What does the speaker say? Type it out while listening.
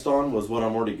on was what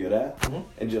I'm already good at,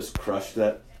 and just crushed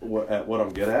that at what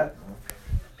I'm good at,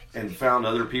 and found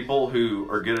other people who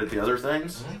are good at the other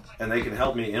things, and they can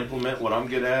help me implement what I'm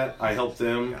good at. I help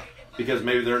them because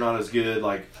maybe they're not as good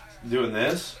like doing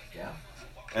this,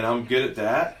 and I'm good at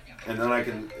that, and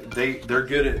then they're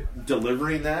good at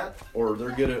delivering that, or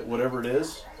they're good at whatever it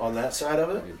is on that side of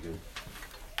it.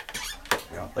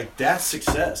 Yeah. Like that's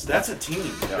success. That's a team.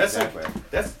 Yeah, that's exactly.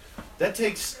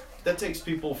 That takes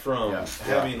people from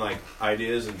having like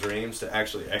ideas and dreams to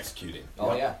actually executing.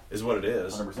 Oh yeah, is what it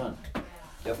is. 100%.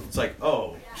 Yep. It's like,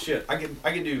 oh shit, I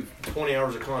can do 20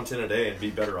 hours of content a day and be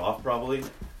better off probably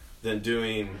than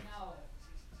doing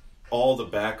all the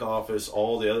back office,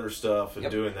 all the other stuff, and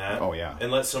doing that. Oh yeah.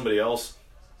 And let somebody else.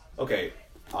 Okay,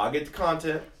 I'll get the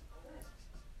content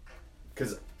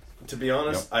because, to be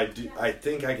honest, I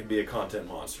think I could be a content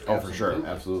monster. Oh, for sure.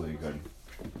 Absolutely. Good.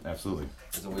 Absolutely.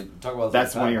 So we talk about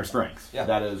That's one of your strengths. Yeah.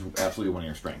 That is absolutely one of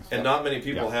your strengths. And not many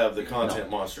people have the content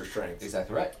monster strength.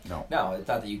 Exactly right. No. No, it's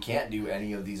not that you can't do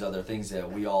any of these other things that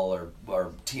we all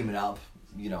are teaming up,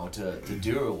 to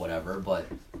do or whatever, but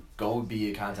go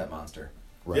be a content monster.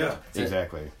 Right. Yeah.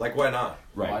 Exactly. Like, why not?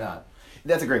 Right. Why not?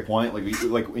 That's a great point.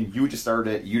 Like when you just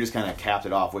started it, you just kind of capped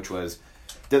it off, which was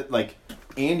that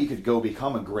Andy could go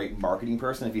become a great marketing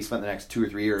person if he spent the next 2 or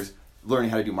 3 years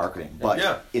learning how to do marketing.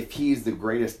 But if he's the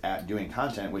greatest at doing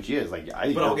content, which he is, but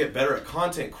I'll get better at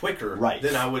content quicker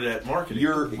than I would at marketing.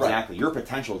 Exactly. Your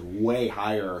potential is way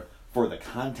higher for the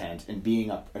content and being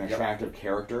an attractive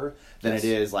character than it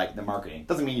is like the marketing.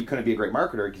 Doesn't mean you couldn't be a great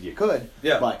marketer, because you could.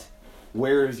 Yeah. But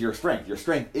where's your strength? Your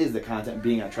strength is the content and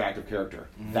being an attractive character.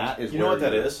 That is. You know what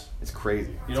that is? It's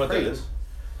crazy. You know what that is?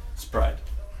 It's pride.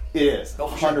 It is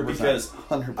 100%. Because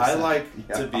 100%. I like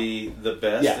to be the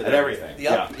best at everything.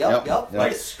 Yep.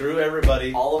 Like, screw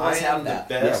everybody. All of us I have am that.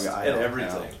 the best I at know.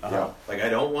 everything. Yeah. Like, I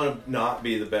don't want to not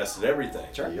be the best at everything.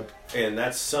 Sure. Yep. And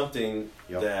that's something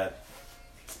that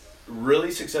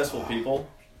really successful people,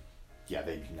 Yeah,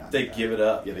 they do not. they give it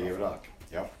up. Yeah, they give it up.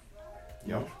 Yep.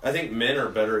 Yep. I think men are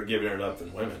better at giving it up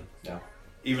than women. Yeah.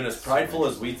 Even as prideful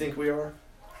as we think we are,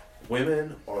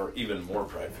 women are even more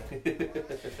prideful.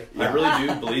 I really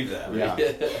do believe that.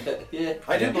 Yeah.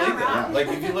 I do believe that. Like,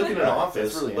 if you look at an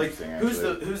office, really like,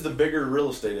 interesting, who's the bigger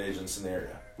real estate agents in the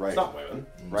area? Right. It's not women.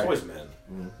 It's Right. always men.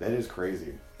 That is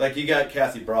crazy. Like, you got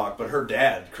Kathy Brock, but her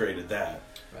dad created that.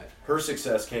 Right. Her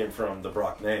success came from the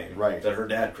Brock name that her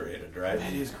dad created, right?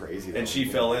 That is crazy. And she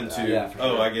fell into,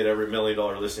 I get every $1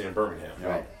 million listing in Birmingham.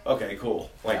 Right. Okay,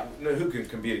 cool. Like, who can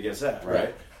compete against that,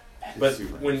 right? But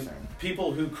when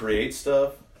people who create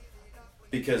stuff,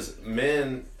 because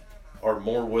men are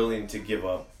more willing to give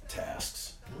up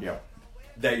tasks. Yep.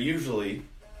 That usually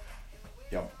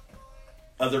Yep.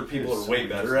 other people are way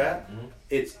better at.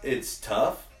 It's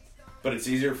tough, but it's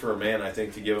easier for a man, I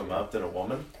think, to give them up than a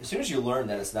woman. As soon as you learn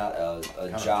that it's not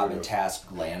a job and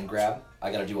task land grab,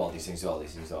 I got to do all these things, do all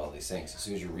these things, do all these things. As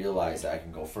soon as you realize that I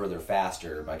can go further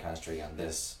faster by concentrating on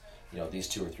this, these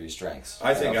 2 or 3 strengths.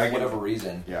 I think for whatever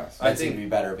reason, I think it'd be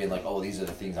better being like, oh, these are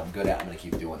the things I'm good at. I'm going to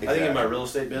keep doing. I think in my real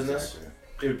estate business,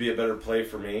 it would be a better play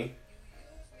for me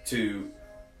to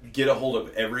get a hold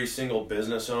of every single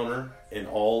business owner in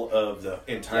all of the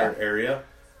entire area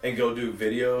and go do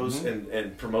videos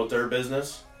and promote their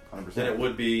business 100%. than it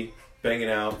would be banging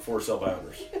out for sell by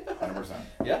owners. 100%.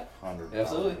 Yeah. 100%.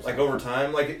 Absolutely. Like, over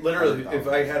time, like, literally, if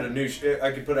I had a new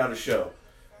I could put out a show.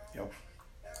 Yep.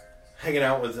 Hanging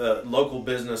out with a local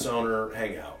business owner,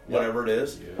 hangout, whatever it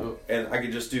is. Yep. And I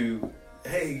could just do,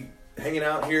 hey, hanging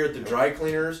out here at the dry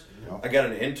cleaners. Yep. I got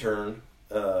an intern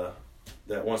that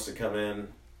wants to come in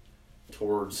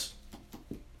towards,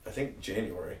 I think,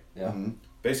 January. Yeah. Mm-hmm.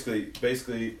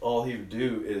 Basically, all he would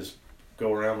do is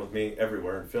go around with me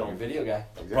everywhere and film. You're a video guy.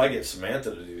 Exactly. Probably get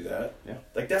Samantha to do that. Yeah.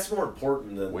 Like, that's more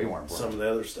important than Way more important. some of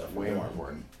the other stuff. Way more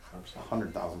important.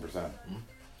 100,000%.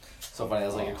 So funny. That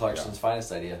was like a Clarkson's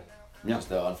finest idea. Yeah. Just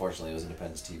though, unfortunately, it was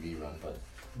Independence TV run, but.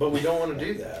 But we don't want to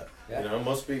do that. Yeah.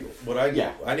 Most people. What I do,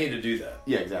 I need to do that.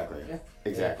 Yeah, exactly. Yeah.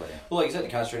 Exactly. Well, like you said, to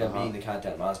concentrate on being the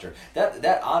content monster.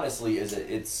 That honestly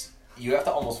it's you have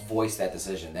to almost voice that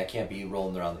decision. That can't be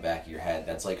rolling around the back of your head.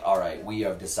 That's like, all right, we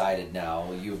have decided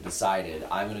now. You have decided.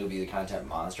 I'm going to be the content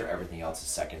monster. Everything else is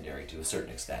secondary to a certain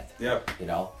extent. Yeah.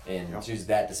 And as soon as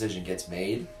that decision gets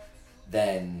made,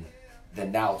 then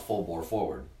now it's full bore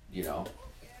forward. Yep.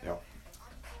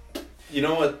 You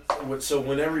know what? So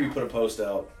whenever you put a post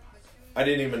out, I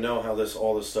didn't even know how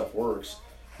all this stuff works.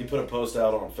 You put a post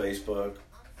out on Facebook.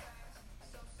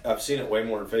 I've seen it way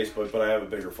more on Facebook, but I have a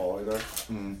bigger following there.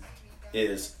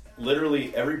 Is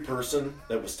literally every person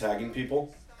that was tagging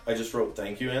people, I just wrote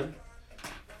thank you in.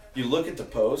 You look at the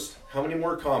post, how many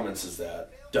more comments is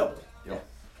that? Double. Yep.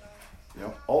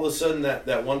 all of a sudden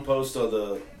that one post of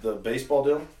the baseball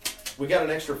deal, we got an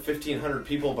extra 1,500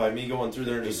 people by me going through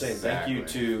there and just saying thank you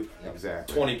to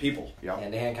 20 people.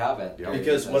 Hand-to-hand comment.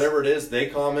 Because whatever it is, they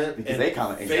comment. Because they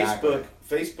comment. Exactly.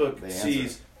 Facebook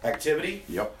sees activity.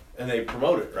 And they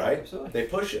promote it, right? Absolutely. They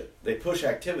push it. They push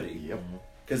activity.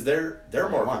 Because they're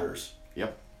marketers.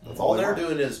 That's all they're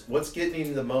doing is what's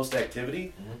getting the most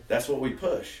activity. That's what we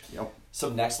push.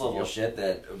 Some next level shit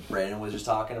that Brandon was just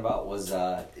talking about was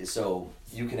so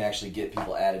you can actually get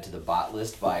people added to the bot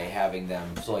list by having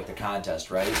them, so like the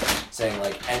contest, right? Saying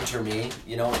like enter me,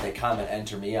 if they comment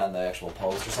enter me on the actual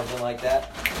post or something like that,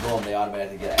 boom, they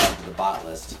automatically get added to the bot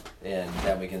list, and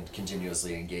then we can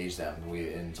continuously engage them.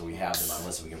 So we have them on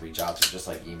lists we can reach out to, just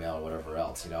like email or whatever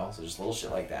else, So just little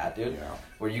shit like that, dude.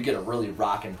 Where you get a really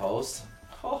rockin' post.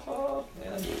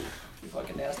 Man, you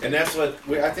fucking nasty. And that's what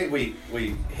I think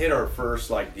we hit our first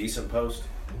like decent post.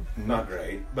 Not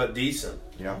great, but decent.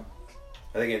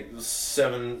 I think it was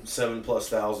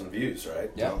 7,000+ views, right?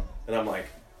 And I'm like,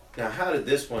 now how did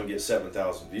this one get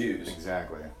 7,000 views?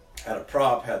 Exactly. Had a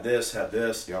prop, had this, had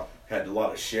a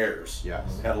lot of shares.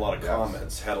 Had a lot of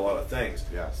comments, had a lot of things.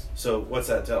 So what's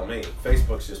that tell me?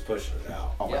 Facebook's just pushing it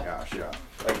out. Oh my gosh,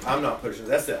 Like I'm not pushing it.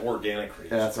 That's that organic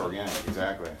reach. Yeah, that's organic,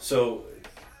 exactly. So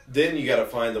then you got to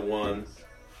find the one.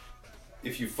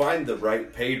 If you find the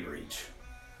right paid reach,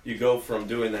 you go from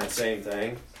doing that same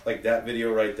thing, like that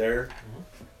video right there,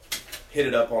 hit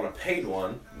it up on a paid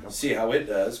one, see how it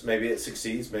does. Maybe it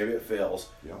succeeds, maybe it fails.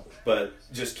 But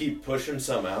just keep pushing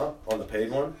some out on the paid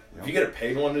one. If you get a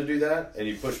paid one to do that and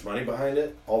you push money behind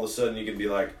it, all of a sudden you can be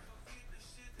like,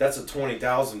 that's a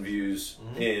 20,000 views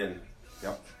in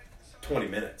 20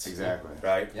 minutes. Exactly.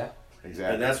 Right?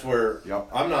 Exactly. And that's where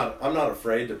I'm not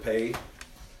afraid to pay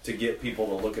to get people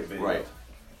to look at video,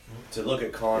 to look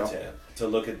at content, to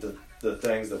look at the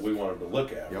things that we want them to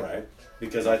look at, right?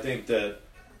 Because I think that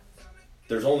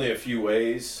there's only a few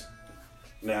ways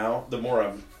now. The more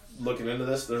I'm looking into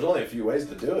this, there's only a few ways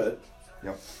to do it.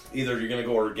 Either you're going to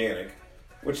go organic,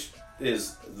 which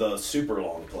is the super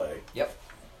long play.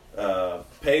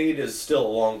 Paid is still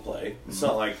a long play. It's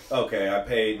not like, okay, I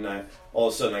paid and all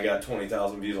of a sudden I got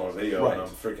 20,000 views on a video and I'm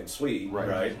freaking sweet,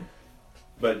 right?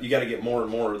 But you got to get more and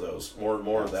more of those, more and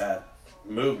more of that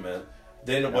movement.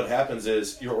 Then what happens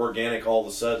is your organic all of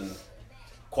a sudden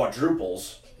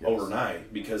quadruples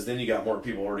overnight, because then you got more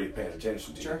people already paying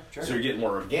attention to you. So you're getting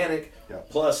more organic.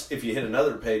 Plus, if you hit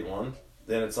another paid one,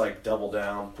 then it's like double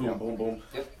down, boom, boom, boom,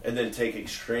 and then take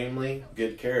extremely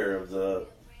good care of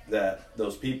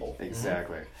those people.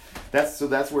 Exactly.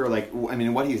 That's where, like, I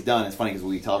mean, what he's done is funny because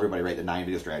we tell everybody, right, the 9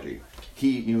 video strategy.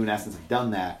 You in essence have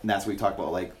done that, and that's what we talk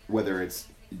about, like whether it's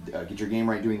Get Your Game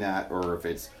Right doing that, or if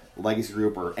it's Legacy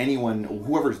Group or anyone,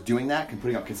 whoever's doing that, can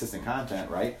putting up consistent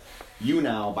content, right? You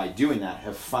now, by doing that,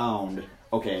 have found,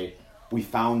 okay, we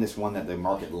found this one that the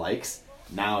market likes.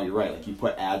 Now you're right, like you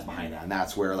put ads behind that, and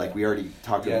that's where, like we already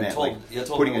talked about,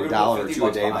 putting $1 or $2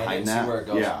 a day behind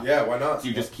that. Yeah, why not? So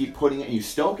you just keep putting it, and you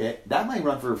stoke it. That might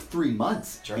run for 3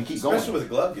 months and keep going. Especially with a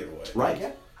glove giveaway,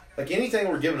 right? Like anything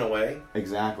we're giving away,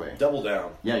 double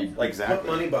down. Exactly. Put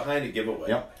money behind a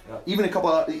giveaway. Even a couple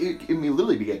of, it may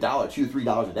literally be $1, $2,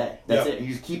 $3 a day. That's it.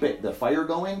 You just keep the fire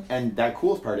going, and that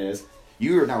coolest part is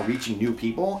you are now reaching new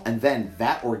people, and then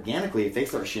that organically, if they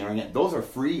start sharing it, those are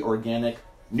free organic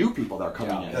new people that are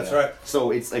coming in. That's right.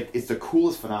 So it's like it's the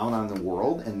coolest phenomenon in the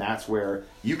world, and that's where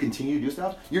you continue to do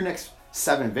stuff. Your next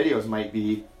 7 videos might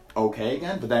be okay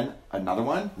again, but then another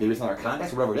one, maybe it's another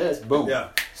contest, whatever it is, boom,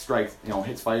 strikes,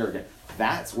 hits fire again.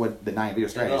 That's what the 9 video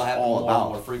strategy is all about.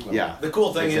 More frequently. The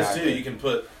cool thing is too, you can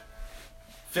put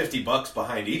 $50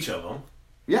 behind each of them.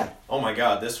 Oh my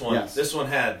God, this one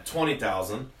had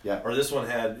 20,000. Or this one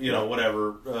had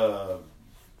whatever.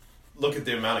 Look at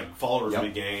the amount of followers we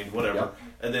gained, whatever.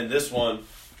 And then this one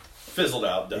fizzled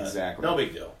out, done. Exactly. No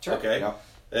big deal. Okay.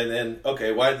 And then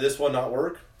why did this one not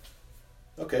work?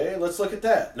 Okay, let's look at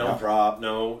that. No prop,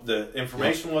 the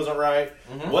information wasn't right.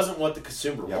 Wasn't what the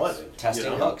consumer wanted.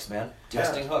 Testing hooks, man.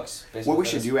 Testing hooks. What we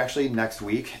should do actually next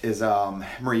week is,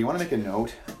 Marie, you want to make a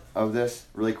note of this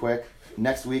really quick?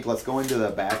 Next week, let's go into the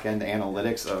back-end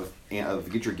analytics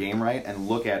of Get Your Game Right and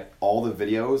look at all the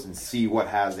videos and see what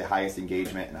has the highest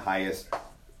engagement and highest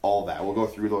all that. We'll go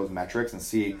through those metrics and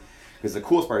see, because the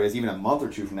coolest part is even a month or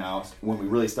 2 from now, when we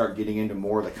really start getting into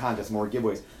more of the contests, more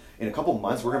giveaways, in a couple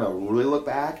months, we're going to really look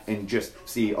back and just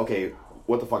see, okay,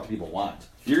 what the fuck do people want?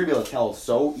 You're going to be able to tell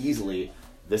so easily,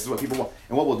 this is what people want.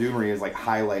 And what we'll do, Marie, is we'll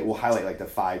highlight like the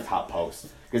 5 top posts.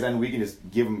 Because then we can just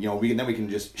give them, we can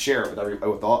just share it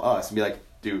with all us and be like,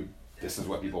 dude, this is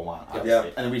what people want. Yeah.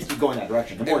 And then we keep going that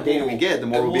direction. The more data we get, the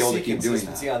more we'll be able to keep doing that.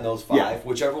 Consistency on those 5, Yeah.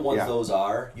 whichever ones Yeah. those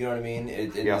are. You know what I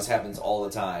mean? This happens all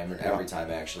the time, or every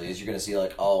time actually. Is you're gonna see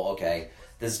like, oh, okay,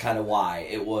 this is kind of why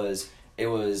it was. You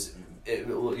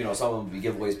know, some of them would be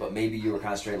giveaways, but maybe you were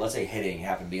concentrated. Let's say hitting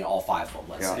happened to be all 5 of them.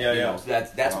 Let's say. Yeah. You know,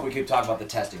 that's what we keep talking about. The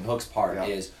testing hooks part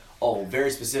is. Oh, very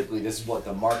specifically, this is what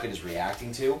the market is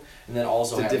reacting to, and then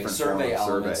also having survey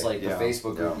elements like the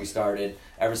Facebook group we started.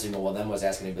 Every single one of them was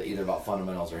asking either about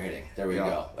fundamentals or hitting. There we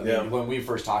go. I mean, when we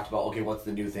first talked about, okay, what's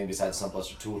the new thing besides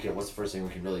Sunbuster Toolkit? What's the first thing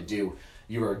we can really do?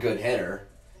 You were a good hitter,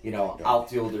 you know,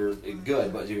 outfielder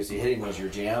good, but you see hitting was your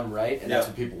jam, right? And that's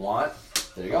what people want.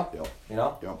 There you go. You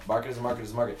know, market is a market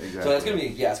is a market. Exactly. So that's gonna be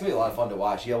it's gonna be a lot of fun to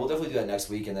watch. Yeah, we'll definitely do that next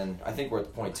week, and then I think we're at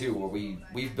the point too where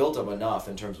we've built up enough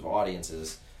in terms of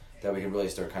audiences that we can really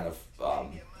start kind of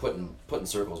putting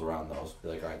circles around those. Be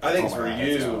like, all right, I think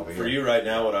for you right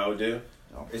now, what I would do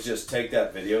is just take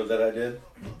that video that I did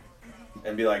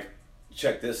and be like,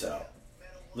 check this out.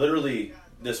 Literally,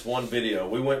 this one video,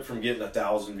 we went from getting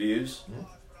 1,000 views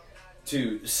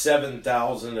to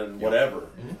 7,000 and whatever.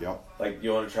 Like,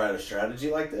 you want to try a strategy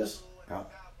like this?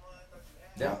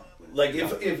 Yeah. Like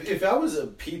if I was a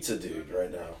pizza dude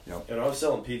right now and I was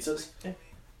selling pizzas,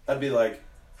 I'd be like,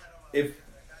 if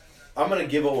I'm gonna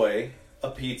give away a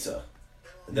pizza,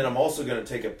 then I'm also gonna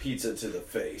take a pizza to the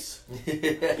face.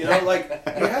 You know, like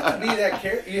you have to be that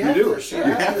character. You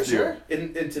have to.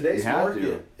 In today's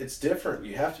market, it's different.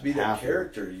 You have to be that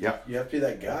character. You have to be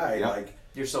that guy. Like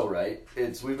you're so right.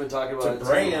 We've been talking about to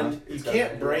brand. You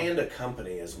can't brand a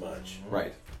company as much.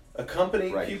 Right. A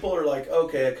company, people are like,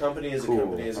 okay, a company is a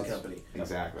company is a company.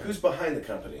 Exactly. Who's behind the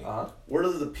company? What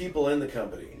are the people in the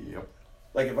company?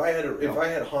 Like if I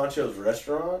had Honcho's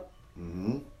restaurant,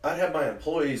 I'd have my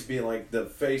employees being like the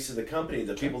face of the company,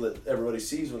 the people that everybody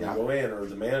sees when they go in, or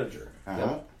the manager.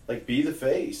 Like be the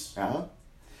face.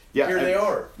 Yeah, here they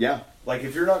are. Yeah. Like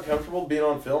if you're not comfortable being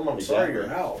on film, I'm sorry, you're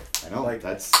out. I know. Like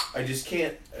I just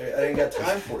can't. I ain't got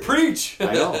time for it. Preach.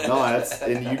 I know. No, that's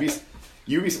and you'd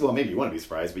be well. Maybe you want to be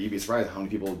surprised, but you'd be surprised how many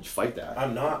people fight that.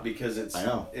 I'm not because it's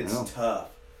it's tough.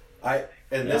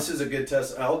 This is a good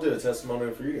test. I'll do a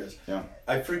testimonial for you guys. Yeah.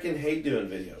 I freaking hate doing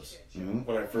videos.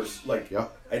 When I first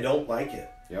I don't like it.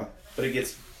 Yeah. But it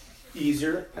gets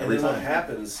easier, and then what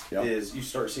happens is you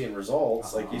start seeing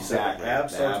results. Like you said, the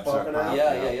abs starts popping out.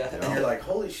 Yeah. And you're like,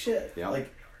 holy shit!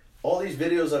 Like all these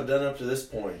videos I've done up to this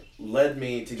point led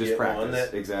me to get one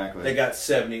that they got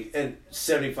 70 and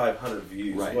 7,500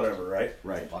 views, whatever, right?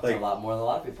 Right. Like a lot more than a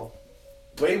lot of people.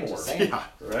 Way more. Yeah.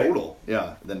 Right? Total.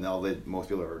 Yeah. Than most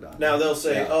people have ever done. Now they'll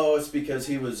say, "Oh, it's because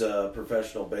he was a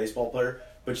professional baseball player."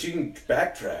 But you can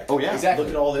backtrack. Oh yeah, exactly.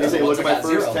 Look at all these. Look at my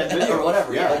first 10 videos or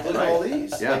whatever. Yeah, look at all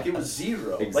these. Yeah. Like it was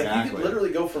zero. Exactly. Like you could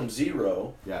literally go from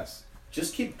zero. Yes.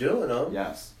 Just keep doing them.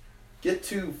 Yes. Get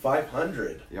to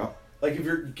 500. Yep. Like if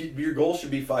your goal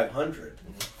should be 500.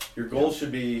 Your goal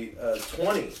should be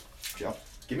 20. Yep.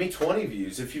 Give me 20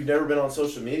 views if you've never been on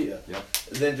social media. Yep.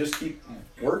 And then just keep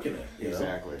working it.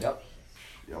 Exactly. Yep.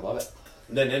 Love it.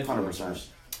 And then influencers.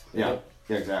 Yeah.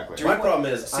 Yeah, exactly. My problem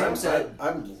is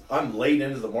I'm late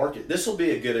into the market. This will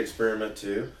be a good experiment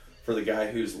too for the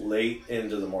guy who's late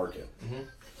into the market.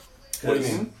 What do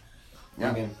you mean? Yeah.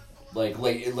 What do you mean? Like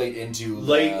late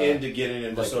into getting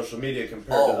into social media compared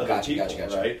to other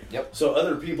people, right? Yep. So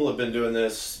other people have been doing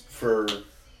this for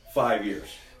 5 years.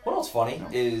 What else funny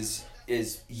is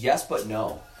yes but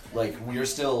no. Like we're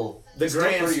still the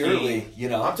grand pretty scheme. Early, you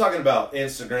know. I'm talking about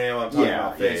Instagram. I'm talking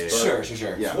about Facebook.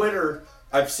 Sure. Yeah. Twitter.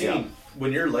 I've seen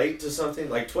when you're late to something,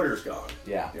 like Twitter's gone.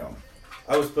 Yeah.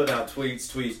 I was putting out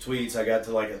tweets. I got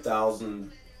to like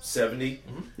 1,070.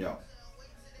 Yeah.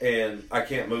 And I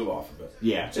can't move off of it.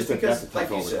 Yeah. Just because, like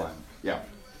you said,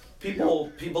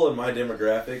 people in my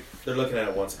demographic, they're looking at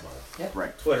it once a month. Yeah.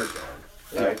 Right. Twitter's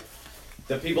gone. Right.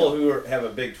 The people who have a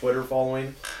big Twitter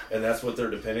following, and that's what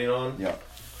they're depending on. Yeah.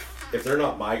 If they're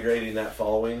not migrating that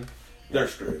following, they're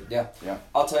screwed. Yeah.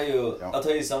 I'll tell you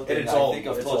something. And I think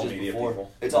I've told you before.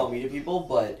 People. It's all media people,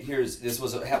 but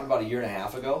this happened about a year and a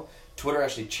half ago. Twitter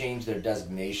actually changed their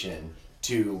designation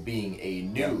to being a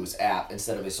news app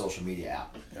instead of a social media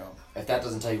app. Yeah. If that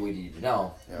doesn't tell you what you need to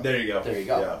know, there you go.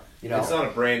 Yeah. You know, it's not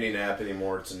a branding app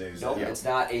anymore. It's a news app. It's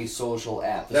not a social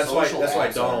app. That's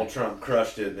why Donald Trump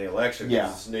crushed it in the election.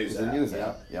 Yeah, it's a news app. It's a news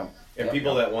app. Yep. And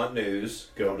people that want news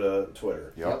go to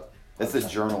Twitter. Yep. It's a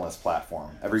journalist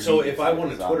platform. So if I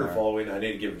want a Twitter following, I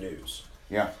need to give news.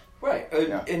 Yeah. Right.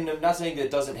 And I'm not saying that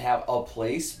it doesn't have a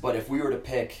place, but if we were to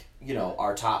pick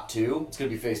our top two, it's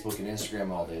going to be Facebook and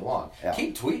Instagram all day long. Yeah.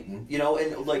 Keep tweeting,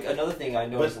 and like another thing I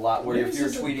noticed a lot where if you're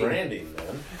tweeting, branding,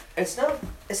 man. It's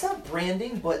not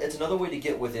branding, but it's another way to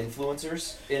get with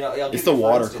influencers. It's the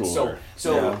water cooler.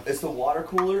 So it's the water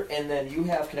cooler, and then you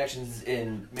have connections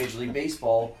in Major League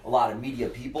Baseball. A lot of media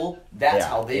people. That's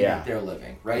how they make their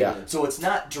living, right? Yeah. So it's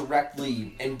not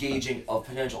directly engaging a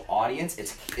potential audience.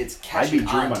 It's I'd catching be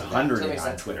Dream on to them. 100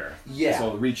 on Twitter. Yeah.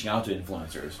 So reaching out to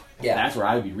influencers. Yeah. That's where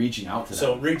I would be reaching out to them.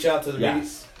 So reach out to the media.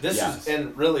 Yes. This is,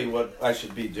 and really what I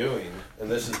should be doing, and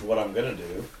this is what I'm going to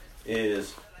do,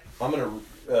 is I'm going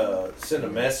to send a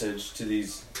message to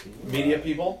these media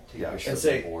people and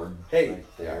say, hey,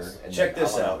 check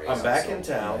this out. I'm back in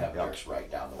town.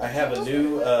 I have a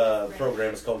new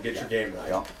program. It's called Get Your Game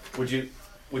Right.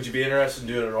 Would you be interested in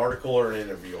doing an article or an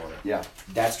interview on it? Yeah.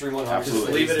 That's Dream 100. Just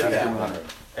leave it at that.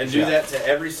 And do that to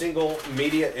every single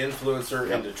media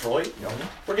influencer in Detroit.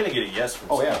 We're going to get a yes from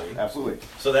somebody. Oh, yeah, absolutely.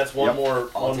 So that's one more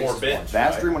bench.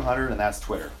 That's Dream 100, and that's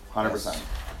Twitter. 100%.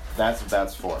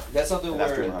 That's for. That's something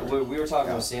where we were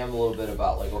talking with Sam a little bit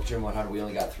about, like, Dream 100, we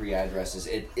only got 3 addresses.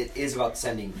 It is about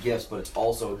sending gifts, but it's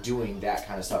also doing that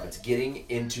kind of stuff. It's getting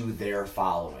into their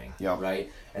following,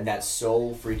 right? And that's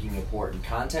so freaking important.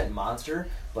 Content monster,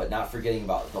 but not forgetting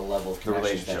about the level of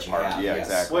connections that you have. Yeah,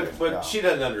 exactly. What she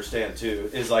doesn't understand, too,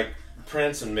 is, like,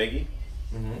 Prince and Miggy.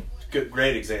 Mm-hmm.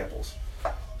 Great examples.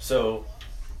 So,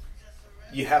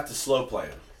 you have to slow play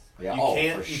them.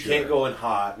 Yeah. You can't go in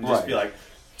hot and just be like,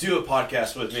 do a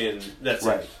podcast with me and that's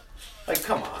it. Like,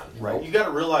 come on. Right. You got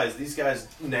to realize these guys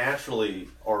naturally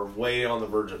are way on the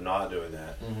verge of not doing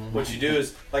that. Mm-hmm. What you do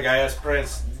is, like, I asked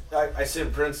Prince, I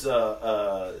sent Prince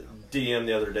a DM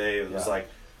the other day. It was like,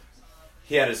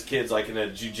 he had his kids, like, in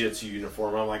a jiu-jitsu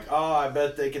uniform. I'm like, oh, I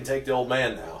bet they can take the old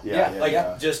man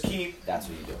now. Just keep... That's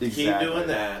what you do. Keep doing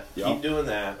that. Keep doing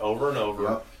that over and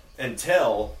over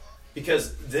until...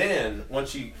 Because then,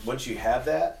 once you have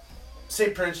that,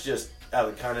 say Prince just... out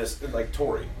of the kindness, like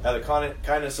Tori, out of the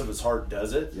kindness of his heart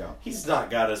does it, he's not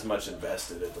got as much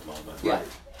invested at the moment. Right.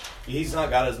 He's not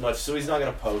got as much, so he's not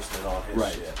going to post it on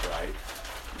his shit, right?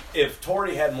 If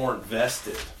Tori had more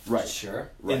invested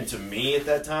into me at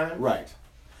that time,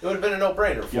 it would have been a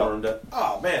no-brainer for him to,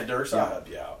 oh, man, Dirks, I'll help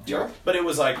you out. Sure. But it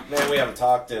was like, man, we haven't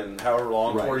talked in however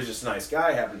long. Tori's just a nice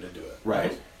guy, happened to do it.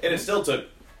 Right. And it still took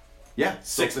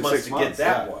 6 months to get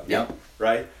that one. Yep.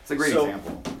 Right? It's a great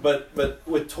example. But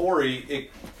with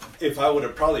Tori, if I would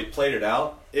have probably played it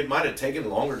out, it might have taken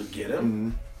longer to get him. Mm-hmm.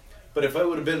 But if it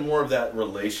would have been more of that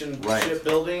relationship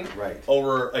building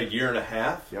over a year and a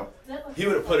half, he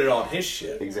would have put it on his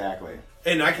shit. Exactly.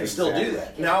 And I can still do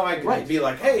that. Now I can be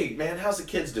like, hey, man, how's the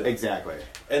kids doing? Exactly.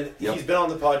 And he's been on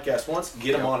the podcast once.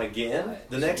 Get him on again.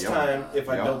 The next time, if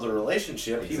I build a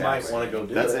relationship, he might want to go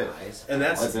do it. And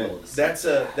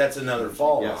that's another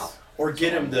follow-up. Or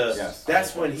get him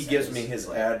that's when he gives me his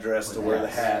address to wear the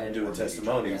hat and do a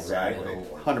testimonial. Exactly.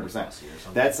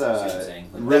 100%. That's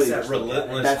really that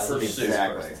relentless pursuit.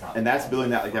 Exactly. And that's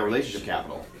building that relationship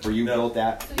capital where you built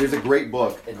that. There's a great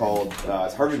book called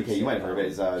it's Harvey McKay, you might have heard of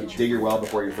it, is Dig Your Well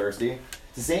Before You're Thirsty.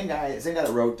 It's the same guy that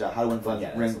wrote How to Win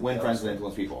Friends and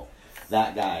Influence People.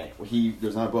 That guy,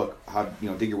 there's another book,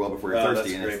 Dig Your Well Before You're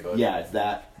Thirsty. That's a great book. Yeah, it's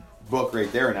that book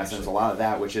right there, in essence, a lot of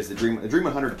that, which is the Dream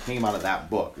 100 came out of that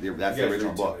book. That's the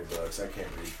original book. Books. I can't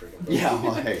read freaking books. Yeah,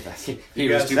 well, hey,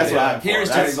 here's 2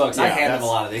 books. I hand them a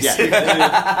lot of these. Yeah.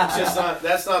 It's just not.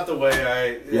 That's not the way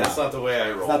I. That's not the way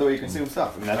I roll. It's not the way you consume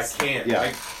stuff. I can't.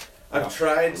 Yeah. I've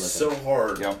tried so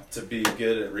hard to be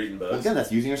good at reading books. Well, again,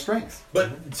 that's using your strengths.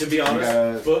 But to be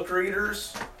honest, book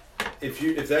readers,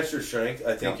 if that's your strength,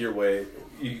 I think you're way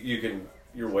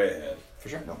ahead. For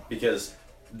sure. Because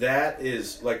that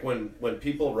is like when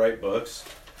people write books,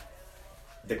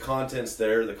 the content's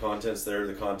there.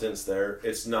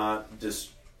 It's not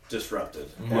disrupted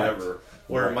ever.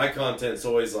 Where my content's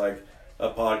always like a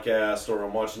podcast or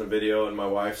I'm watching a video and my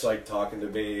wife's like talking to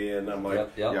me and I'm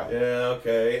like,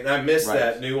 okay, and I miss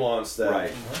that nuance,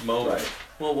 that moment.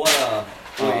 Well, what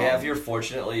you have here,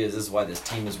 fortunately, is this is why this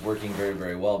team is working very,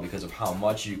 very well because of how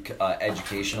much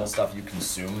educational stuff you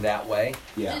consume that way.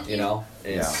 Yeah, you know,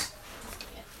 it's.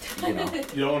 You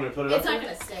don't want to put it up? It's not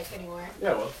going to stick anymore.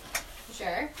 Yeah, well.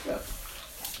 Sure? Yeah.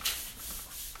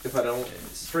 If I don't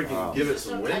freaking give it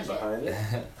some wind behind it.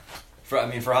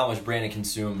 For how much Brandon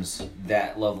consumes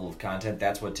that level of content,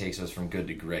 that's what takes us from good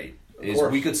to great.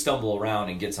 We could stumble around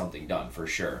and get something done, for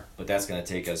sure. But that's going to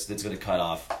take us, it's going to cut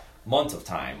off months of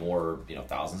time or,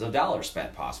 thousands of dollars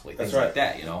spent possibly. Things like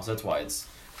that, So that's why it's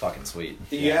fucking sweet.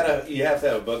 You have to have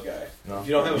a book guy. No. If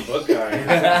you don't have a book guy,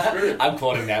 you're screwed. I'm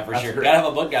quoting that for sure. Gotta have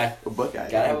a book guy. A book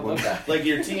guy. Gotta have a book guy. Like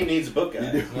your team needs a book guy.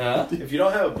 If you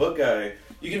don't have a book guy,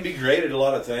 you can be great at a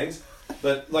lot of things,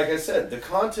 but like I said, the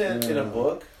content in a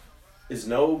book is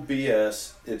no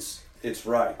BS. It's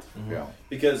right. Yeah.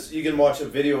 Because you can watch a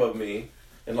video of me,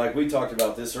 and like we talked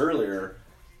about this earlier,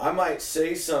 I might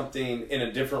say something in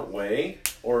a different way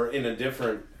or in a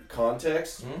different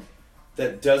context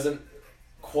that doesn't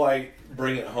quite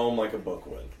bring it home like a book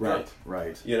would.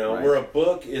 Right. You know, where a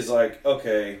book is like,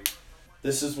 okay,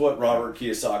 this is what Robert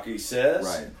Kiyosaki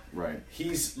says. Right.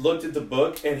 He's looked at the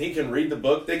book and he can read the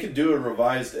book. They can do a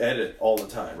revised edit all the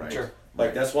time. Right. Sure.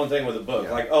 Like that's one thing with a book.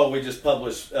 Yeah. Like, oh, we just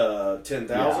published 10,000.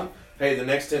 Yeah. Hey, the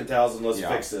next 10,000, let's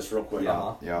fix this real quick.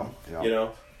 Yeah. You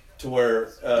know, to where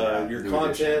your new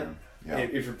content, edition. Yeah.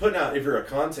 if you're a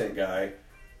content guy,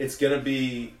 it's going to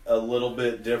be a little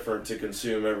bit different to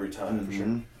consume every time.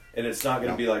 Mm-hmm. And it's not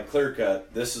going to be like clear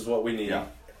cut. This is what we need. Yeah.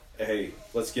 Hey,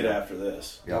 let's get after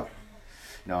this. Yep.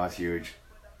 No, it's huge.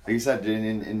 Like you said,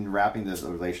 in wrapping this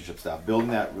relationship stuff, building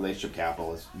that relationship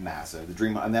capital is massive. The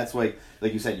dream, and that's like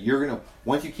you said, you're gonna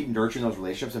once you keep nurturing those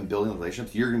relationships and building those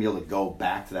relationships, you're gonna be able to go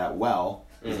back to that well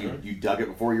because you dug it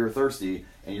before you were thirsty,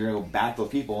 and you're gonna go back to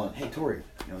those people and hey, Tori,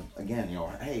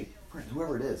 hey,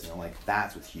 whoever it is, like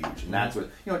that's what's huge, and that's what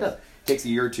it does. It takes a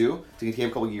year or two to take a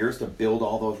couple of years to build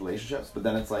all those relationships, but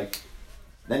then it's like,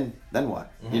 then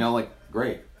what? Like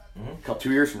great.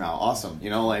 2 years from now, awesome.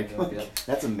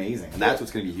 That's amazing, and that's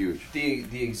what's going to be huge.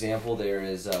 The example there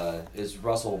is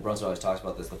Russell Brunson always talks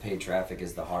about this. The paid traffic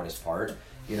is the hardest part.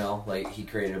 Like he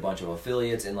created a bunch of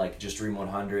affiliates and like just Dream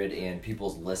 100 and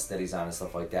people's lists that he's on and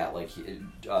stuff like that. Like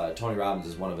Tony Robbins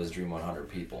is one of his Dream 100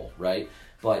 people, right?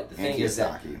 But the thing is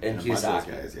that Kiyosaki,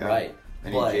 guys, right?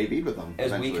 And he JV'd with them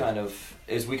as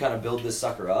we kind of build this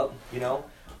sucker up,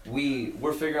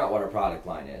 we're figuring out what our product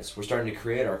line is. We're starting to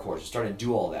create our course. We're starting to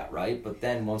do all that, right? But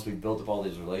then once we've built up all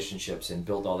these relationships and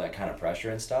built all that kind of pressure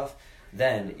and stuff,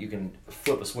 then you can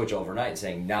flip a switch overnight and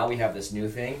saying, now we have this new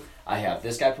thing. I have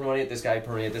this guy promoting it, this guy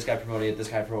promoting it, this guy promoting it, this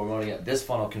guy promoting it. This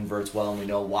funnel converts well and we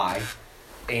know why.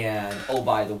 And, oh,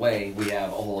 by the way, we have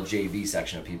a whole JV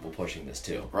section of people pushing this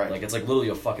too. Right. Like, it's like literally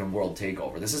a fucking world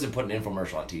takeover. This isn't putting an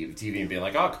infomercial on TV and being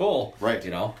like, oh, cool. Right.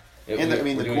 The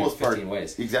coolest part,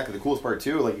 ways. Exactly, the coolest part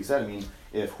too, like you said,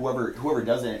 if whoever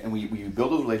does it, and we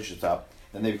build those relationships up,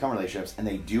 then they become relationships, and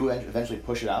they do eventually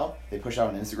push it out. They push it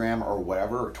out on Instagram or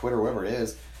whatever, or Twitter, or whatever it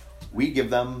is. We give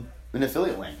them an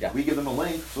affiliate link. Yeah. We give them a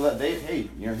link so that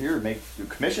here, make your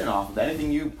commission off of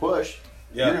anything you push.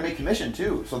 Yeah. You're gonna make commission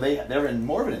too, so they're in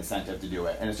more of an incentive to do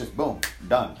it, and it's just boom,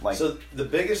 done. So the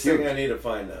biggest thing I need to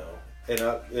find out,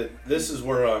 and this is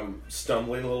where I'm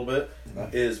stumbling a little bit,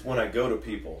 is when I go to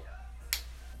people.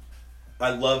 I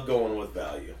love going with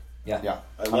value. Yeah.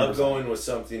 I love going with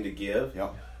something to give. Yeah.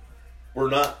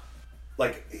 We're not,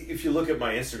 like, if you look at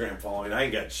my Instagram following, I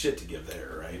ain't got shit to give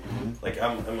there, right? Like,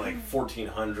 I'm like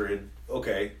 1,400.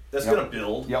 Okay, that's going to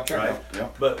build, right?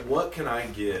 Yep. But what can I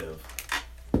give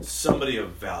somebody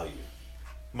of value?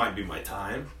 Might be my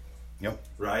time. Yep.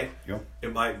 Right? Yep.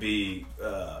 It might be,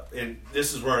 and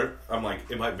this is where I'm like,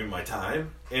 it might be my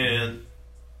time and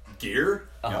gear,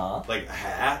 like a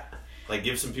hat. Like,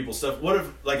 give some people stuff. What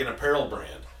if, like, an apparel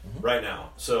brand right now?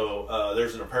 So,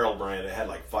 there's an apparel brand that had,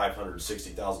 like,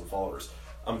 560,000 followers.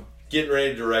 I'm getting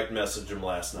ready to direct message them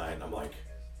last night, and I'm like,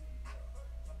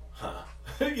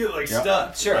 you're, like,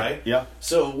 stuck, sure. right? Yeah.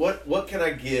 So, what can I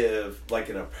give, like,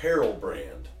 an apparel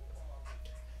brand?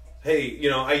 Hey,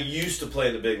 I used to play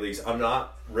in the big leagues. I'm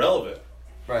not relevant.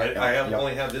 Right. I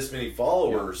only have this many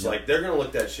followers. Like, they're going to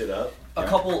look that shit up. A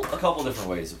couple different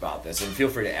ways about this, and feel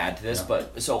free to add to this.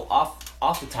 But so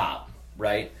off the top,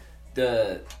 right?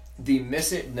 The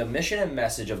mission and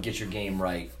message of Get Your Game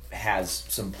Right has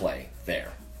some play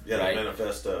there. Yeah, right? The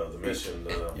manifesto, the mission.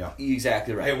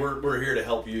 Exactly right. Hey, we're here to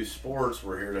help youth sports.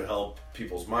 We're here to help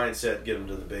people's mindset, get them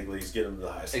to the big leagues, get them to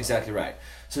the highest. Exactly right.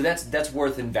 So that's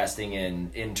worth investing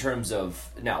in terms of,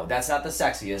 now that's not the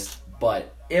sexiest,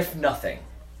 but if nothing,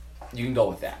 you can go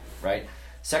with that, right?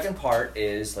 Second part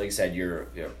is, like I said, you're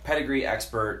pedigree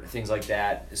expert, things like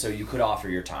that, so you could offer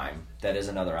your time. That is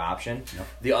another option. Yep.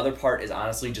 The other part is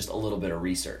honestly just a little bit of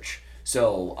research.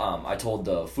 So I told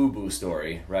the FUBU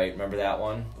story, right? Remember that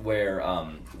one?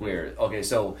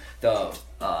 So the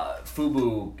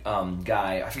FUBU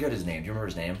guy, I forget his name. Do you remember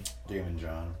his name? Damon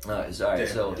John. Sorry.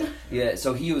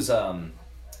 So he was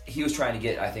trying to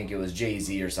get, I think it was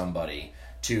Jay-Z or somebody,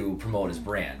 to promote his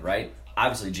brand, right?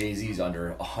 Obviously, Jay-Z's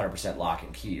under 100% lock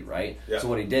and key, right? Yeah. So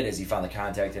what he did is he found the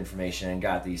contact information and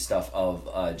got the stuff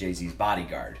of Jay-Z's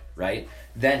bodyguard, right?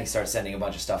 Then he starts sending a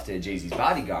bunch of stuff to Jay-Z's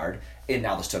bodyguard, and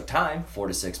now this took time. 4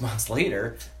 to 6 months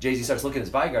later, Jay-Z starts looking at his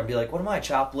bodyguard and be like, what am I,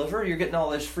 chopped liver? You're getting all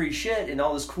this free shit and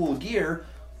all this cool gear.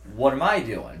 What am I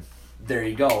doing? there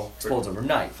you go. Explodes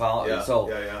overnight.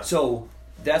 So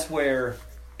that's where,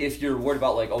 if you're worried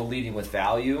about like, leading with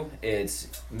value, it's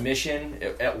mission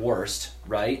at worst,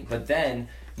 right? But then,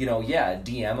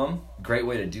 DM them, great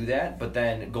way to do that. But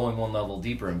then going one level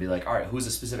deeper and be like, all right, who's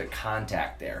a specific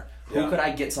contact there? Who could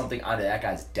I get something onto that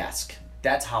guy's desk?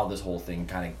 That's how this whole thing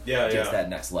kind of gets that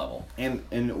next level. And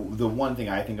the one thing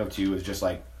I think of too is just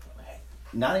like,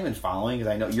 not even following,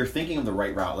 because I know you're thinking of the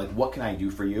right route. Like, what can I do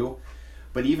for you?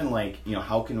 But even like,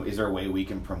 is there a way we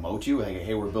can promote you? Like,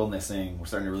 hey, we're building this thing. We're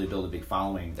starting to really build a big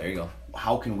following. There you go.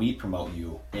 How can we promote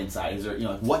you inside? Is there,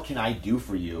 like, what can I do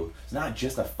for you? It's not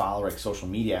just a follower, like social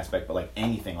media aspect, but like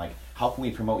anything. Like, how can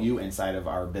we promote you inside of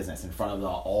our business in front of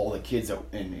all the kids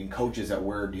and coaches that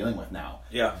we're dealing with now?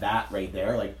 Yeah. That right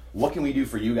there. Like, what can we do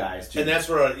for you guys? And that's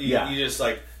where you just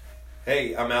like,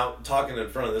 hey, I'm out talking in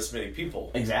front of this many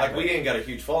people. Exactly. Like, we ain't got a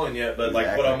huge following yet, but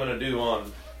like what I'm going to do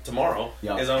on tomorrow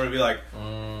is I'm going to be like,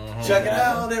 check it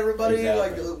out, everybody.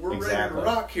 Exactly. Like, we're ready to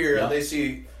rock here. Yep. And they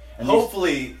see, and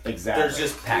hopefully, exactly. there's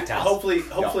just packed house.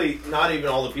 Hopefully not even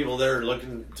all the people there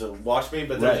looking to watch me,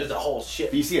 but there's just a whole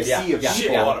shit. You see a sea of shit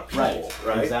people. A lot of people,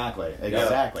 right?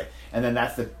 Exactly. And then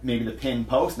that's maybe the pinned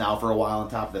post now for a while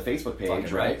on top of the Facebook page,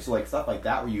 Fucking right? So like stuff like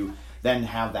that where you then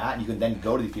have that and you can then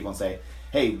go to these people and say,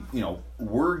 hey,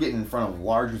 we're getting in front of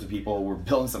large groups of people. We're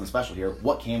building something special here.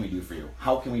 What can we do for you?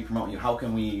 How can we promote you? How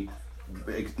can we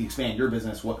expand your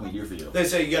business? What can we do for you? They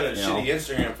say you got a shitty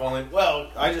Instagram following. Well,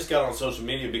 I just got on social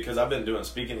media because I've been doing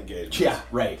speaking engagements. Yeah,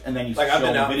 right. And then you like show I've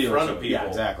been out videos in front of people. Yeah,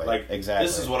 exactly. Like exactly.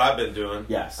 This is what I've been doing.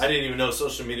 Yes. I didn't even know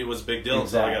social media was a big deal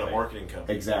until I got a marketing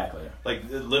company. Exactly. Like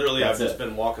literally, That's I've just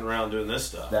been walking around doing this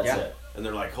stuff. That's it. And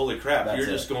they're like, "Holy crap! That's you're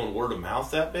just going word of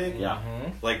mouth that big." Yeah.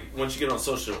 Like once you get on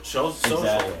social,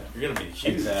 Exactly. you're gonna be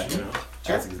huge. Exactly.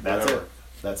 That's it.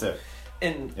 That's it.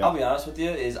 And I'll be honest with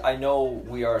you, is I know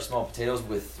we are small potatoes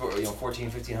with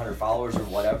 1,500 followers or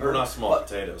whatever. We're not small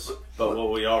potatoes, but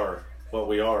what we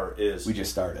are is we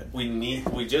just started.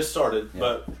 We just started,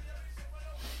 but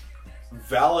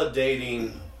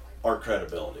validating our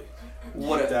credibility.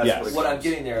 What I'm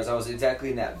getting there is I was exactly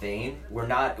in that vein. We're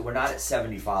not at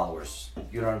 70 followers.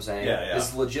 You know what I'm saying? Yeah.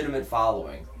 It's legitimate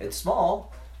following. It's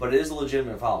small, but it is a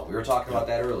legitimate following. We were talking about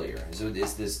that earlier. So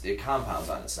it compounds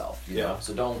on itself. You know?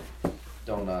 So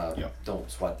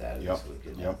don't sweat that. Yep.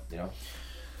 You know.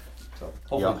 So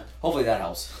hopefully that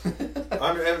helps.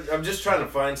 I'm just trying to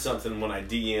find something when I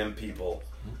DM people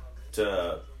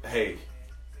to, hey,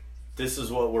 this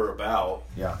is what we're about.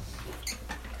 Yeah.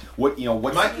 What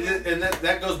and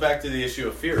that goes back to the issue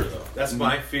of fear, though. That's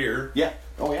my fear. Yeah.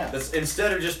 Oh yeah. That's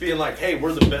instead of just being like, hey,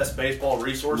 we're the best baseball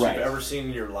resource you've ever seen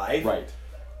in your life. Right.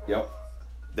 Yep.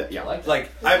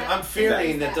 I'm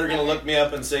fearing that they're going to look me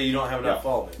up and say you don't have enough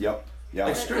following. Yep. Yeah.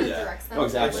 Like, screw that. No,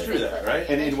 exactly. Like, screw that, right?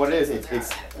 And what it is,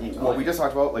 it's what we just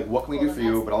talked about, like, what can we do for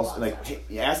you, but also, like,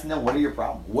 hey, asking them, what are your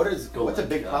problems? What's a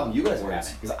big problem you guys are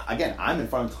having? Because, again, I'm in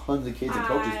front of tons of kids and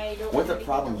coaches. What's a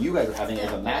problem you guys are having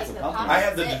as a massive company? I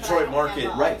have the Detroit market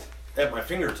at my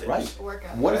fingertips. Right.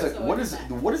 What is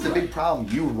the big problem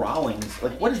you Rawlings,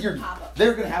 like,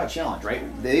 they're going to have a challenge, right?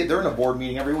 They're in a board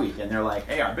meeting every week, and they're like,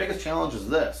 hey, our biggest challenge is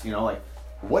this, like,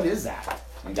 what is that?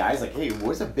 And guys, like, hey,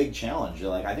 what's a big challenge?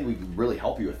 You're like, I think we can really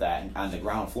help you with that on the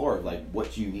ground floor. Like,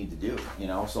 what do you need to do?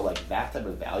 So like that type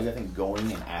of value, I think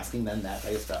going and asking them that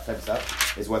type of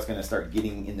stuff is what's going to start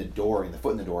getting in the door, the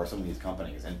foot in the door of some of these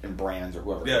companies and brands or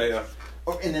whoever. Yeah.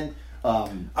 And then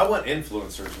I want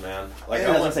influencers, man. Like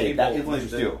I want to say that influencers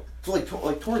too. So like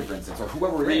Tori, for instance, or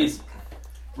whoever it is.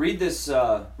 Read this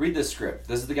script.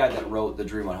 This is the guy that wrote the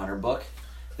Dream 100 book.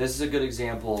 This is a good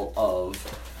example of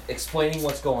explaining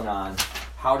what's going on,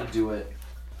 how to do it.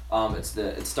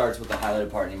 It starts with the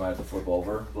highlighted part, and you might have to flip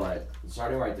over, but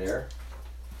starting right there,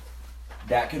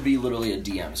 that could be literally a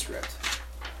DM script.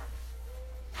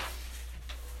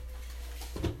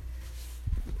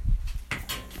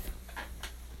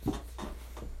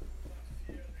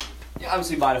 Yeah,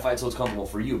 obviously modified so it's comfortable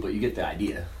for you, but you get the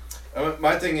idea.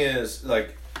 My thing is,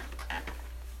 like,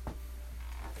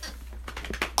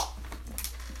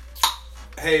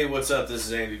 hey, what's up? This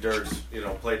is Andy Dirks.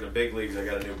 Played in the big leagues. I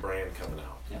got a new brand coming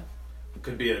out. Yeah.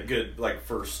 Could be a good,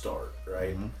 first start,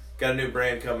 right? Mm-hmm. Got a new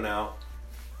brand coming out.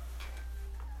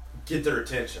 Get their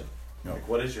attention. Yep. Like,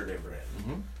 what is your new brand?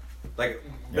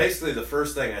 Mm-hmm. Basically, the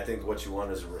first thing I think what you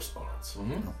want is a response.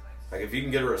 Mm-hmm. Like, if you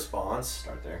can get a response,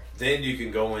 start there. Then you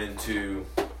can go into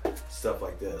stuff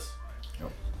like this. Yep.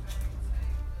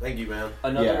 Thank you, man.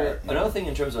 Another thing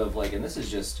in terms of and this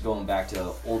is just going back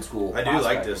to old school. I do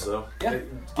like this though. Yeah,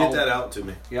 get that out to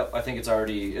me. Yep, I think it's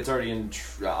already in.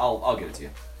 I'll get it to you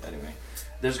anyway.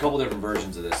 There's a couple different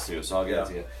versions of this too, so I'll get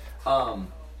it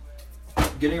to you.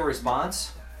 Getting a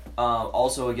response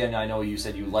Also, again, I know you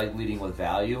said you like leading with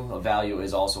value. A value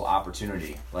is also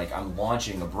opportunity. Like, I'm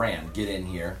launching a brand. Get in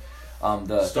here.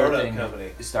 The Startup third thing, company.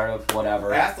 Startup,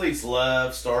 whatever. Athletes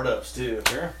love startups too.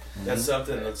 Sure. That's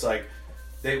something that's like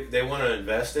they want to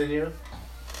invest in you,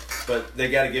 but they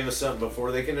got to give us something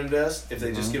before they can invest. If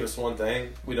they just give us one thing,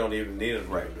 we don't even need them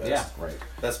to invest. Yeah. Right.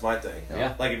 That's my thing.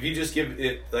 Yeah. Like if you just give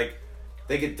it, like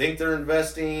they could think they're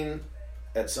investing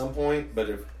at some point,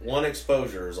 but if one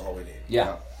exposure is all we need.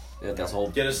 Yeah. That's whole.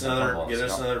 Get us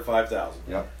another 5,000.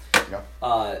 Yep. Yep.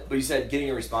 But you said getting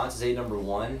a response is number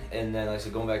one, and then like I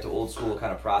said, going back to old school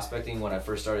kind of prospecting when I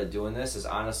first started doing this is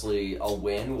honestly a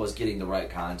win was getting the right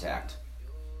contact.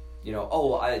 I'm not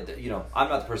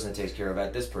the person that takes care of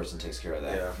that. This person takes care of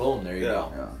that. Yeah. Boom, there you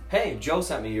go. Yeah. Hey, Joe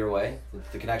sent me your way.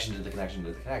 The connection to the connection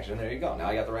to the connection. There you go. Now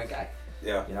I got the right guy.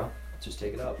 Yeah. Just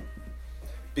take it up.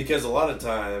 Because a lot of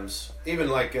times, even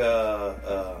like if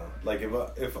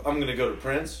I'm gonna go to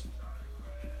Prince,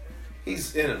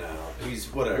 he's in and out. He's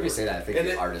whatever. Whenever you say that, I think And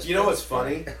the artist. You know what's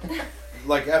funny?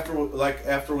 like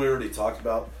after we already talked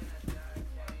about,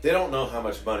 they don't know how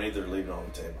much money they're leaving on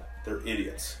the table. They're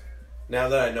idiots. Now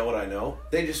that I know what I know,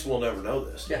 they just will never know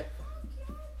this. Yeah.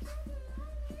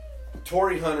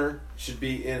 Torrey Hunter should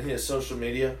be in his social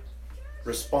media,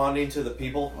 responding to the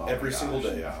people Oh every my single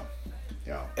gosh, day.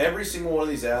 Yeah. Every single one of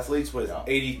these athletes with Yeah.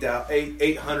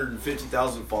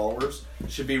 850,000 followers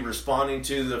should be responding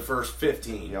to the first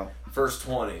 15, Yeah. first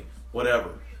 20, whatever.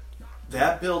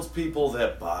 That builds people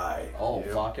that buy. Oh,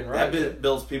 Yeah. fucking right. That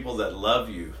builds people that love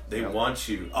you. They Yeah. want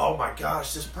you. Oh my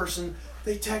gosh, this person,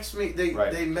 they text me, they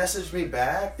messaged me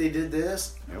back, they did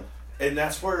this. Yep. And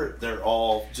that's where they're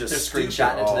all just They're stupid.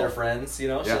 screenshotting it to Oh. their friends,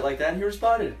 Yeah. shit like that, and he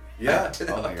responded. Yeah.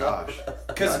 Oh my gosh.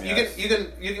 Because God, yes. you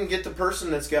can get the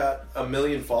person that's got 1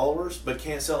 million followers but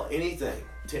can't sell anything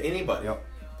to anybody. Yep.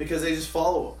 Because they just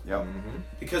follow them. Yep.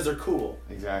 Because they're cool,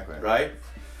 Exactly. right?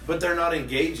 But they're not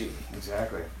engaging.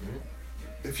 Exactly.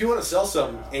 If you want to sell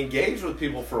something, engage with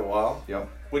people for a while. Yep.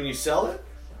 When you sell it,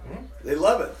 they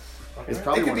love it. It's It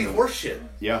probably could one be of the, horse shit.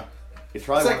 Yeah. It's It's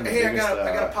probably like, one of the hey, biggest,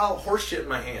 I got a pile of horse shit in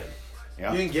my hand.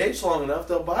 Yeah. You engage long enough,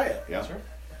 they'll buy it. Yeah. Sure.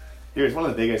 Dude, it's one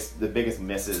of the biggest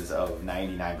misses of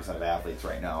 99% of athletes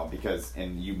right now because,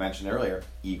 and you mentioned earlier,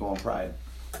 ego and pride,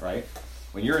 right?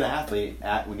 When you're an athlete,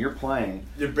 when you're playing,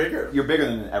 You're bigger. you're bigger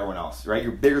than everyone else, right?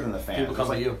 You're bigger than the fans. People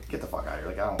come It's to like, you. Get the fuck out of here.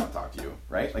 Like, I don't want to talk to you,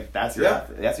 right? Like, that's your Yeah.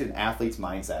 that's your athlete's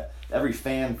mindset. Every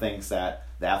fan thinks that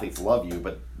the athletes love you,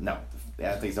 but no, the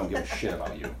athletes don't give a shit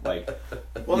about you. Like,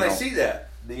 Well, you they know, see that.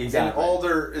 Exactly. And all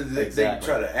they Exactly.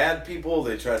 try to add people,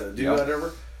 they try to do Yep.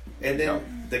 whatever. And then Yep.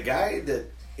 the guy that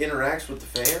interacts with the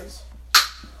fans,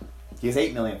 He has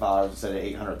 8 million followers instead of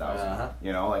 800,000. Uh-huh.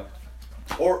 You know, like,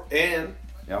 and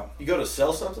yep. you go to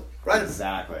sell something, write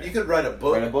Exactly. You could write a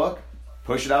book, Write a book,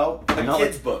 push it out. a you know,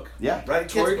 kid's like- book. Yeah. Write a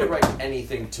kid's Tori book. could write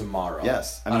anything tomorrow.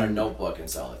 Yes, I on a mean- notebook and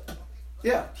sell it.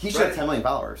 Yeah, He should write have 10 million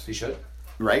followers. He should.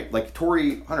 Right? Like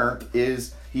Torrey Hunter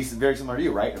he's very similar to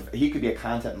you, right? He could be a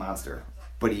content monster,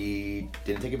 but he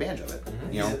didn't take advantage of it.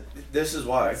 You know? This is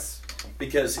why,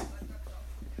 because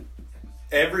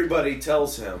everybody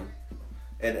tells him,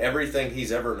 and everything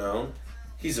he's ever known,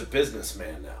 he's a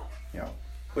businessman now. You know.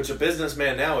 Which a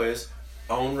businessman now is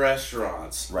own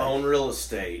restaurants, Right. own real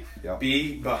estate, Yep.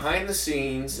 be behind the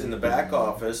scenes in the back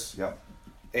office, Yep.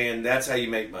 and that's how you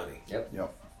make money. Yep.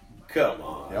 Yep. Come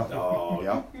on, Yep. dog.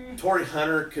 Yep. Torrey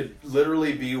Hunter could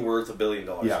literally be worth $1 billion.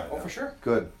 Yeah. right Oh, now. for sure.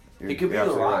 Good. He could be You're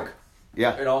The absolutely Rock. right.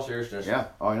 Yeah. In all seriousness. Yeah.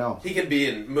 Oh, I know. He could be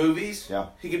in movies. Yeah.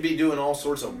 He could be doing all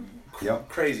sorts of Yep.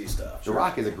 crazy stuff. The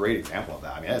Rock is a great example of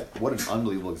that. I mean, what an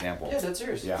unbelievable example. Yeah, that's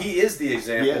serious. Yeah. He is the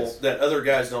example He is. that other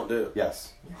guys don't do.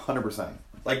 Yes. 100%.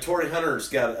 Like Torrey Hunter's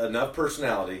got enough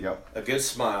personality, Yep. a good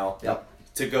smile, Yep.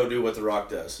 to go do what The Rock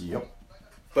does. Yep.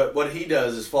 But what he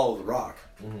does is follow The Rock.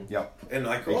 Yep. And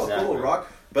like, oh, Exactly. cool, Rock.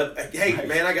 But hey, Right.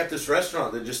 man, I got this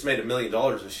restaurant that just made $1 million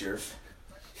this year.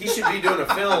 He should be doing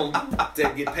a film that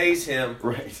pays him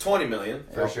Right. $20 million,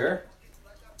 For sure.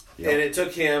 Yep. and it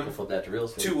took him We'll flip that to real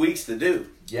estate. 2 weeks to do.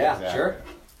 Yeah, Exactly. sure.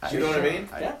 You know what I mean?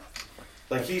 Yeah.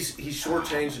 Like he's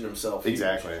shortchanging himself. huge.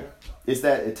 Exactly. It's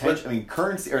that attention. I mean,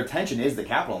 currency or attention is the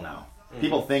capital now.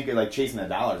 People think like chasing the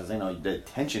dollars. They know the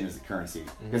attention is the currency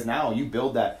because now you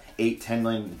build that 8-10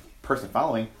 million person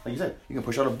following. Like you said, you can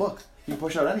push out a book. You can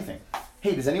push out anything.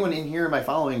 Hey, does anyone in here in my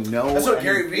following know? That's what any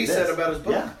Gary of Vee this? said about his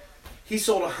book. Yeah, He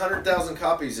sold 100,000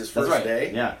 copies his that's first right.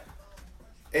 day, Yeah,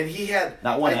 and he had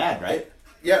not one ad, right?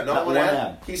 Yeah, not Not one one ad.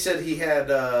 ad. He said he had,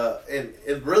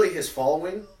 and really his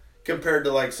following compared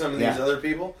to like some of these Yeah. other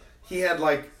people, he had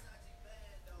like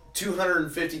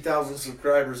 250,000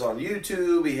 subscribers on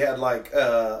YouTube. He had like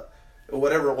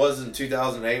whatever it was in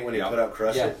 2008 when he put out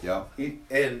Crush It. Yeah.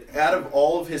 And out of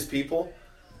all of his people,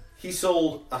 he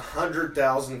sold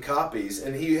 100,000 copies,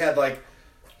 and he had like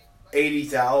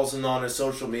 80,000 on his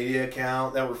social media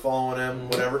account that were following him,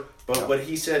 whatever. But what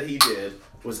he said he did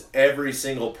was every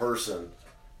single person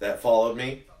that followed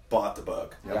me bought the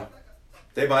book. Yeah.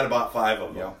 They might have bought 5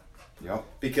 of them. Yep.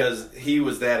 Because he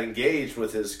was that engaged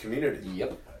with his community.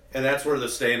 Yep. And that's where they're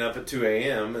staying up at 2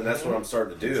 a.m. and that's what I'm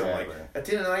starting to do. Exactly. I'm like, at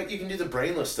the end of the night, you can do the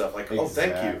brainless stuff. Like, oh,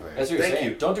 thank you. That's what you're Thank saying.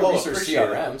 you. Don't do research appreciate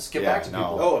CRMs. Get back to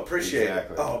people. Oh, appreciate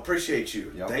Exactly. it. Oh, appreciate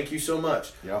you. Yep. Thank you so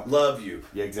much. Yep. Love you.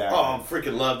 Yeah, exactly. Oh, I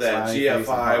freaking love that Smiley face and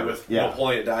GFI heart. with Yeah.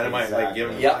 Napoleon Dynamite. Like, Exactly.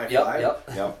 giving him a high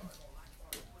five. Yep.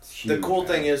 The cool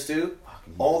thing is, too,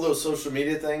 all those social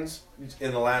media things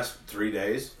in the last 3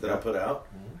 days that I put out,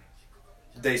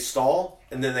 they stall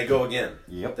and then they go again.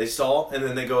 Yep. They stall and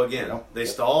then they go again. Yep. They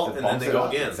stall and then bumps they it go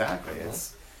up. again. Exactly.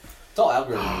 It's all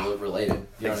algorithm related.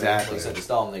 You know Exactly. what I mean? Like I said, they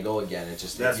stall and they go again. It's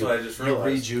just That's what I just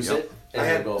realized. You rejuice Yep. it and I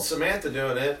had it'll go. Samantha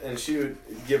doing it, and she would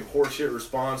give horseshit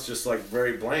response, just like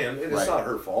very bland. And it's Right. not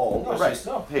her fault. No, It's right. just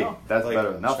No, hey, no. that's Like,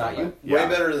 better than nothing. not you. but- way yeah.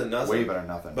 better than nothing. Way better than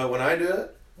nothing. But when I do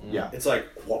it, yeah, it's like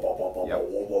whoop, whoop, whoop, whoop, Yep.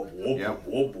 whoop, whoop, whoop, Yep.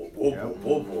 whoop, whoop, whoop, Yep.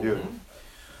 whoop, whoop. dude,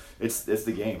 it's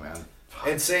the game, man.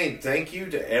 And saying thank you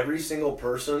to every single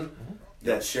person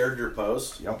that shared your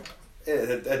post. Yep.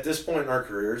 At this point in our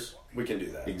careers, we can do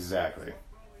that. Exactly.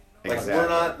 Like Exactly. we're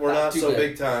not Not too so good.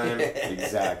 big time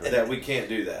Exactly. that we can't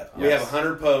do that. We Yes. have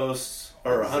 100 posts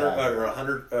or 100 Exactly. or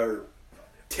 100 or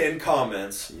 10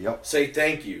 comments. Yep. Say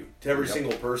thank you to every Yep.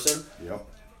 single person. Yep.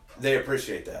 They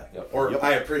appreciate that. Yep. Or Yep.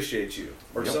 I appreciate you.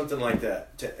 Or Yep. something like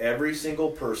that. To every single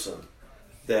person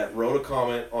that wrote a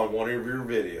comment on one of your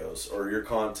videos or your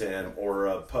content or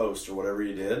a post or whatever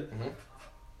you did.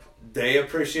 They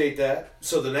appreciate that.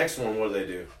 So the next one, what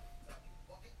do?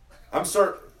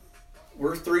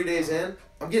 We're 3 days in.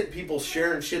 I'm getting people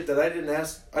sharing shit that I didn't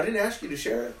ask you to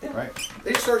share it. Right.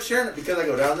 They start sharing it because I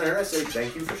go down there and I say,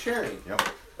 thank you for sharing. Yep.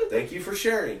 Thank you for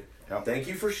sharing. Yep. Thank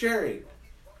you for sharing.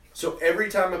 So every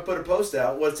time I put a post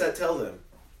out, what's that tell them?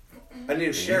 I need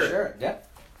to share it. Sure. Yeah.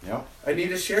 Yep. I need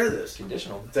to share this.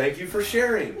 Conditional. Thank you for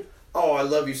sharing. Oh, I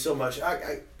love you so much.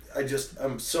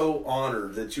 I'm so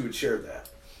honored that you would share that.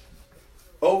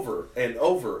 Over and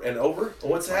over and over.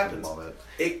 And what's happens? Love it.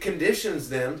 It conditions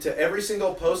them to every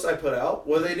single post I put out.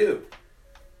 What do?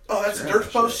 Oh, that's Share a Dirks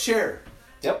that post. Share.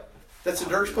 Yep. That's a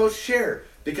Dirks post. Share.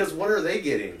 Because what are they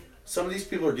getting? Some of these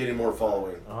people are getting more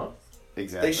following. Uh huh.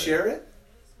 Exactly. They share it.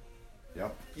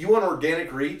 Yep. You want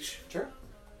organic reach? Sure.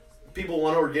 People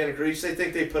want organic reach. They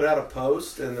think they put out a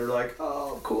post and they're like,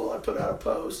 oh, cool, I put out a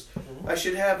post. I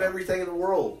should have everything in the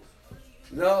world.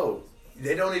 No.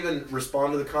 They don't even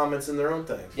respond to the comments in their own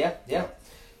thing. Yeah. Yeah.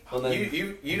 Well, then,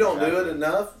 You don't do it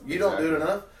enough. You don't do it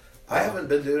Exactly. enough. I haven't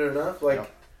been doing it enough. Like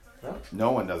Yep.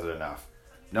 No one does it enough.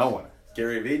 No one.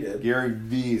 Gary Vee did. Gary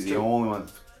Vee is the True. only one.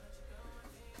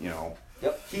 You know.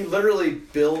 He literally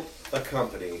built a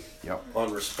company Yep.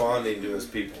 on responding to his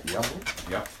people. Yep.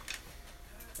 Yep.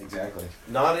 Exactly.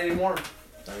 Not anymore.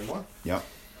 not anymore. Yep.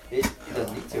 It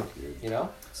doesn't need to. You know.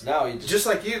 So now you Just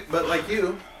like you, but like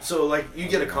you. So like you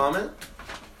get a comment.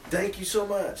 Thank you so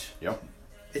much. Yep.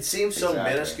 It seems so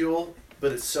Exactly. minuscule,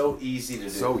 but it's so easy to do.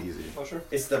 So easy. Oh sure.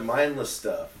 It's the mindless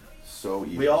stuff. So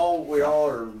easy. We all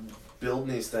are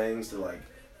building these things to like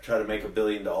try to make $1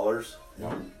 billion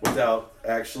Yep. without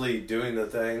actually doing the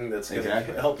thing that's going to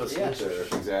Exactly. help us Yeah, get there.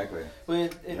 Exactly. Well,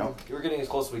 Yep. we're getting as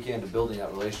close as we can to building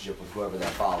that relationship with whoever that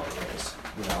follower is,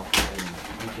 you know,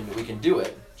 and we can do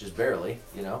it just barely,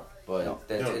 you know, but Yep.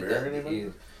 that, You don't bear anything?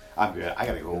 you- I'm good. I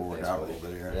gotta go work Thanks, out a buddy. little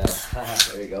bit here. yeah,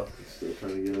 there you go. Still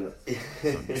trying to get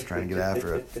it. I'm just trying to get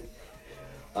after it.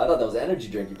 I thought that was an energy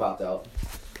drink you popped out.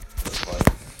 That's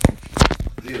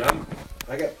funny. Dude,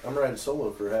 I'm riding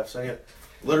solo for a half second.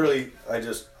 Literally,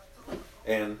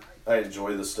 I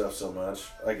enjoy this stuff so much.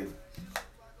 I could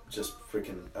just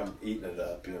I'm eating it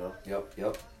up, you know. Yep.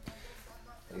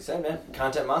 Like you said, man,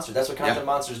 content monster. That's what content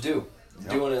monsters do. Yep.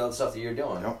 Doing all the stuff that you're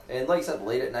doing, Yep. and like you said,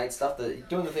 late at night stuff that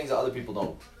doing the things that other people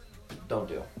don't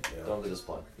do. Yeah. Don't to this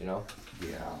point, you know.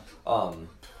 Yeah.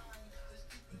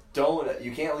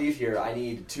 You can't leave here. I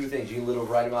need 2 things. You can literally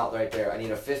write them out right there. I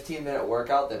need a 15-minute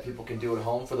workout that people can do at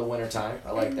home for the winter time.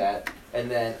 I like that. And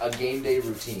then a game day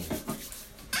routine.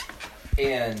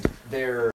 And they're